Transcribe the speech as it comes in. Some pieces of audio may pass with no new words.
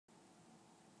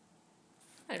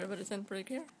everybody, Synth Break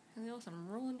here, and the awesome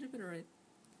Roland Jupiter-8.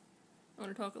 I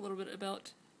want to talk a little bit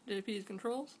about JP's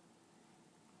controls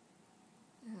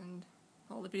and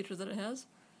all the features that it has.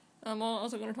 I'm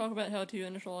also going to talk about how to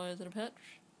initialize a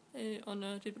patch on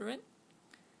Jupiter-8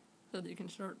 so that you can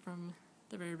start from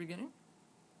the very beginning.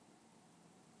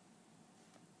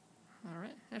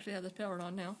 Alright, I actually have this powered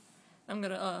on now. I'm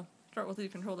going to start with the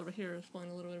controls over here,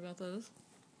 explain a little bit about those.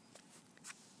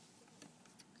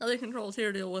 Now, the controls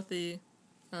here deal with the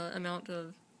amount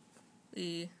of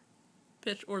the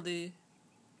pitch or the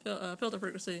filter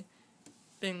frequency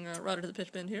being routed to the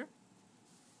pitch bend here.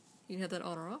 You can have that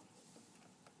on or off.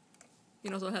 You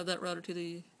can also have that routed to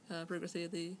the frequency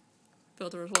of the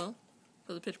filter as well,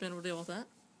 so the pitch bend will deal with that.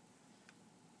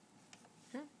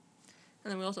 Okay.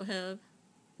 And then we also have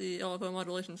the LFO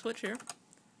modulation switch here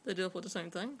that deals with the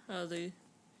same thing, the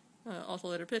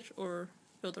oscillator pitch or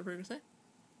filter frequency.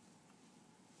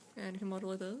 And you can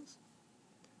modulate those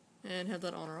and have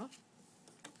that on or off.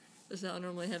 This is how I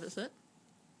normally have it set.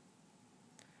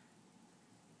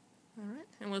 Alright,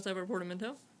 and let's have our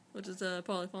portamento, which is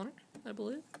polyphonic, I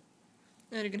believe.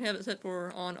 And you can have it set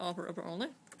for on, off, or upper only.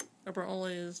 Upper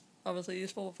only is obviously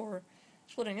useful for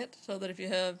splitting it, so that if you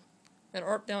have an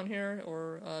ARP down here,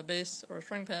 or a bass, or a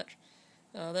string patch,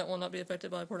 that will not be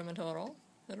affected by portamento at all.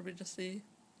 That'll be just the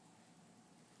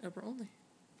upper only.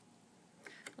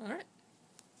 Alright.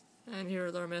 And here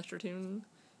is our master tune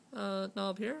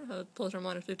knob here, plus or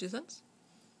minus 50 cents.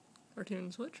 Our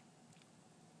tune switch.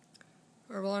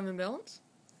 Our volume and balance.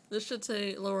 This should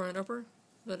say lower and upper,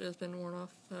 but it's been worn off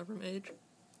from age.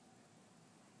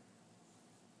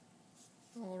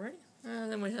 Alrighty.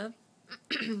 And then we have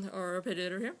our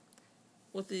arpeggiator here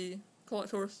with the clock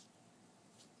source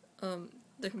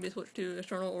that can be switched to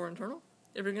external or internal.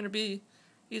 If you're going to be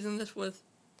using this with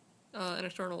an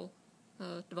external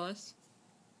device,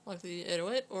 like the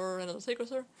 808 or another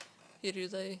sequencer, you'd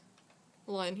use a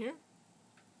line here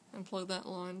and plug that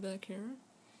line back here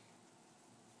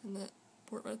and that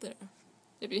port right there.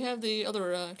 If you have the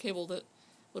other cable that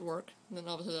would work, then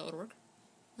obviously that would work.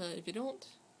 If you don't,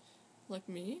 like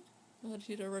me, just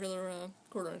use a regular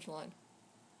quarter-inch line.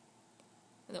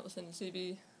 And that will send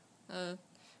CV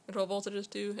control voltages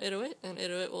to 808, and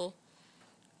 808 will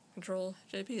control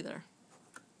JP there.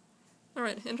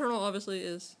 Alright, internal obviously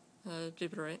is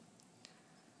Jupiter-8.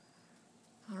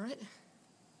 Alright,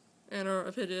 and our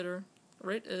arpeggiator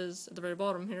rate is at the very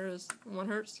bottom here is 1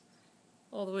 Hz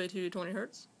all the way to 20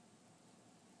 Hz.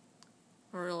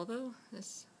 Our LFO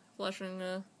is flashing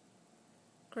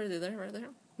crazy there, right there.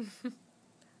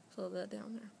 Slow that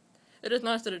down there. It is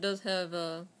nice that it does have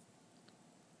a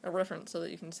reference so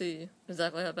that you can see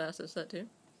exactly how fast it's set to.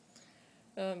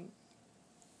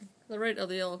 The rate of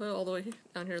the LFO all the way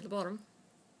down here at the bottom,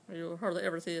 where you'll hardly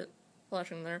ever see it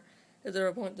flashing there, is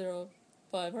 0.05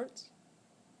 Hz.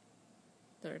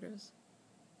 There it goes.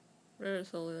 Very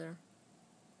slowly there.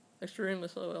 Extremely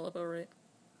slow LFO rate,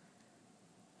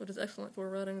 which is excellent for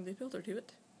routing the filter to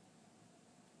it.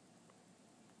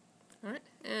 Alright,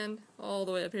 and all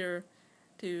the way up here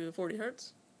to 40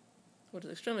 Hz, which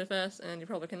is extremely fast, and you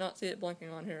probably cannot see it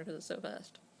blinking on here because it's so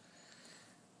fast.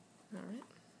 Alright.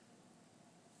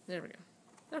 There we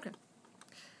go. Okay.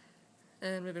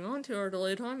 And moving on to our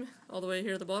delay time, all the way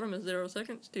here at the bottom is 0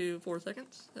 seconds to 4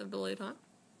 seconds of delay time.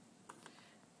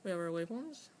 We have our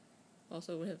waveforms.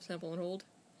 Also, we have sample and hold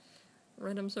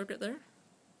random circuit there.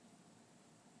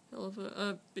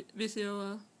 LFO,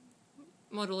 VCO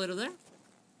modulator there.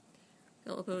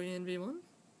 LFO ENV1.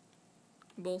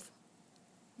 Both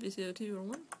VCO2 or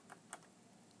 1.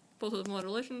 Pulse width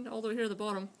modulation, all the way here at the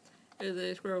bottom is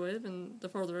a square wave, and the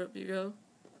farther up you go,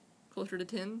 closer to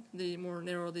 10, the more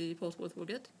narrow the pulse width will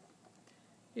get.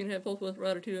 You can have pulse width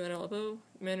routed to an LFO,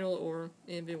 manual, or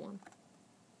ENV1.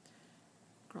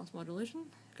 Cross modulation.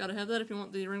 Gotta have that if you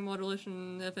want the ring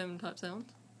modulation FM type sound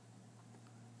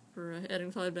for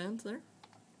adding sidebands there.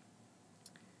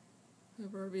 We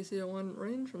have our VCO1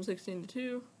 range from 16 to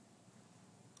 2.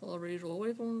 All of our usual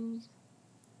waveforms.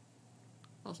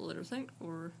 Oscillator sync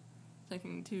for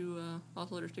syncing two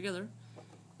oscillators together.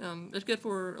 It's good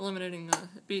for eliminating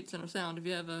beats in a sound. If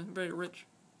you have a very rich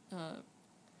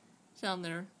sound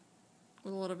there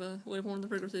with a lot of waveforms and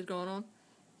frequencies going on,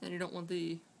 and you don't want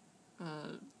the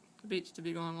beats to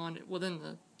be going on within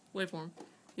the waveform,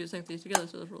 you sync these together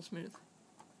so it's real smooth.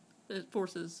 It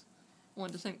forces one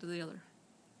to sync to the other.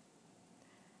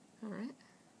 Alright.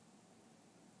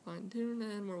 Fine tune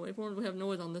and more waveforms. We have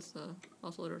noise on this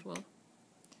oscillator as well.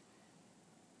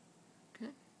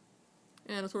 Okay.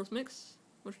 And a source mix,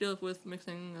 which deals with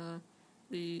mixing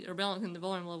or balancing the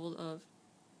volume levels of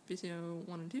VCO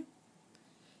 1 and 2.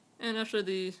 And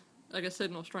actually the,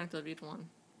 signal strength of each one.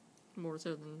 more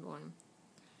so than volume.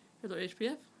 Here's our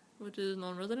HPF, which is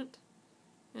non-resonant,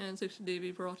 and 60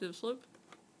 dB per octave slope.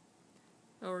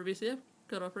 Our VCF,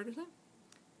 cutoff frequency,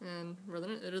 and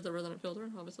resonant. It is a resonant filter,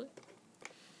 obviously.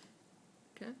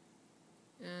 Okay,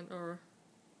 and our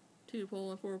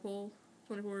 2-pole and 4-pole,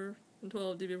 24 and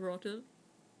 12 dB per octave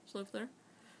slope there.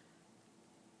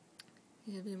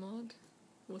 ENV mod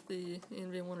with the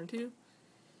ENV 1 and 2,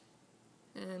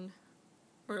 and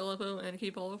our LFO and key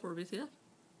follow for VCF,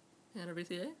 and our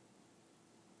VCA.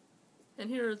 And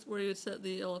here is where you would set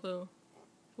the LFO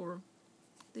for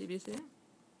the VCA.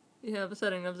 You have a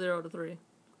setting of 0 to 3.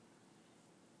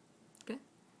 Okay,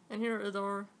 and here is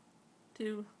our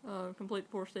 2 complete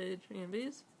 4-stage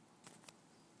ENVs.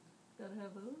 Gotta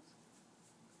have those.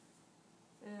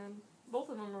 And both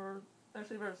of them are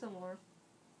actually very similar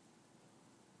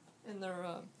in their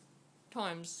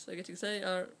times, I guess you could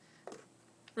say.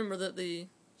 Remember that the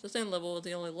sustain level is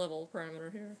the only level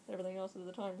parameter here. Everything else is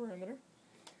the time parameter.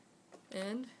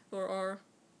 And for our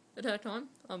attack time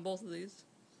on both of these,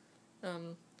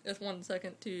 it's 1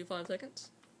 second to 5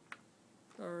 seconds.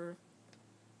 Our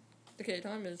decay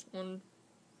time is 1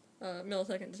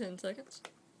 millisecond to 10 seconds.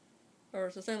 Our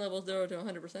sustain level is 0 to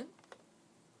 100%.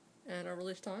 And our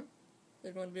release time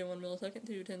is going to be 1 millisecond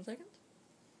to 10 seconds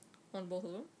on both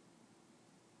of them.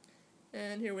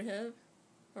 And here we have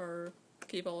our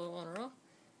key follow on or off,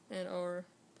 and our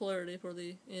polarity for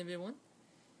the ENV1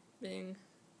 being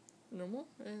normal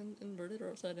and inverted or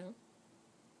upside down.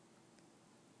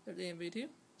 There's the ENV2,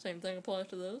 same thing applies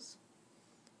to those.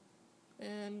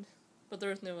 But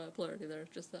there is no polarity there,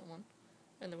 it's just that one.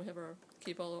 And then we have our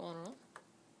key follow on or off.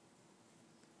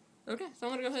 Okay, so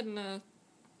I'm going to go ahead and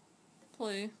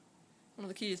play one of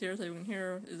the keys here so you can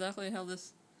hear exactly how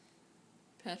this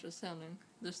patch is sounding.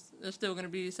 This is still going to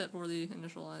be set for the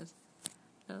initialized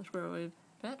square wave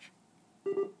patch.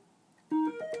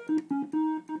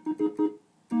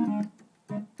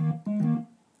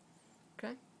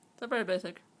 Okay, so very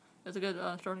basic. It's a good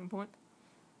starting point.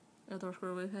 As our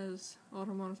square wave has auto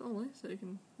harmonics only, so you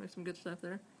can make some good stuff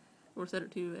there. Or set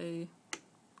it to a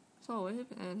saw wave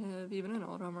and have even in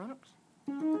auto harmonics.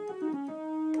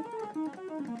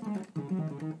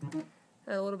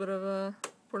 Add a little bit of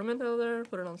portamento there,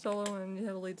 put it on solo, and you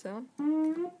have a lead sound.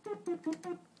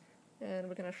 And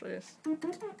we can actually just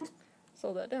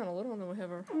slow that down a little, and then we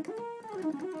have our...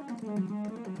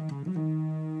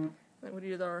 Then we'd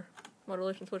use our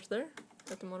modulation switch there,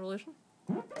 set the modulation.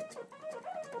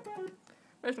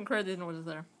 There's some crazy noises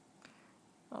there.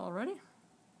 Alrighty.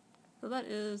 So that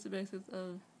is the basics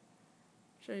of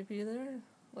JP there.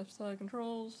 Left side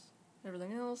controls,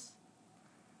 everything else.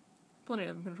 Plenty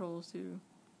of controls to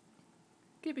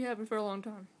keep you happy for a long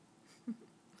time.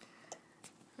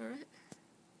 Alright.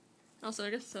 Also,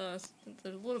 I guess since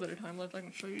there's a little bit of time left, I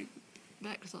can show you the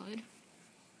back side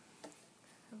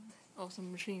of this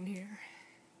awesome machine here.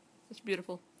 It's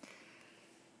beautiful.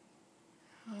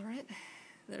 Alright.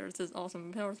 There's this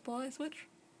awesome power supply switch.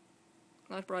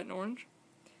 Nice bright and orange.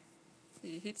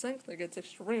 The heatsink that gets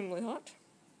extremely hot.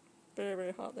 Very,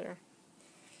 very hot there.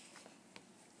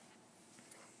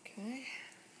 Okay.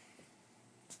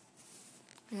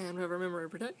 And we have our memory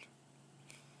protect.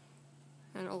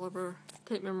 And all of our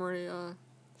tape memory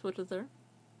switches there.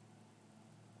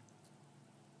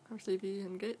 Our CV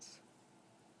and gates.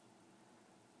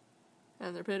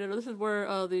 And their payloader. This is where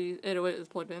the 808 is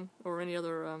plugged in, or any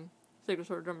other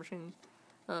signature drum machines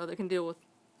that can deal with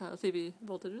CV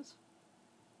voltages.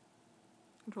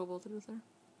 Control voltages there.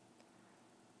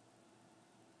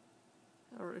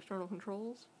 Our external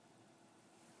controls.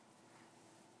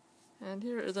 And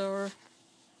here is our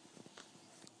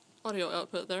audio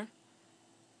output there.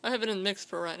 I have it in mixed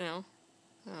for right now.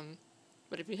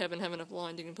 But if you happen to have enough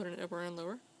line, you can put it upper and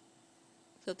lower.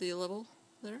 Set the level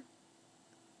there.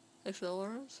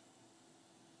 XLRs.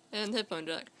 And the headphone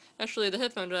jack. Actually, the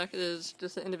headphone jack is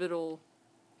just an individual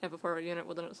amplifier unit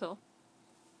within itself.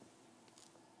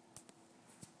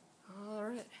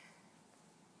 Alright.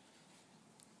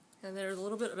 And there's a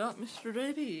little bit about Mr.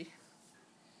 JP.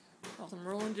 Awesome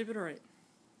Roland Jupiter-8.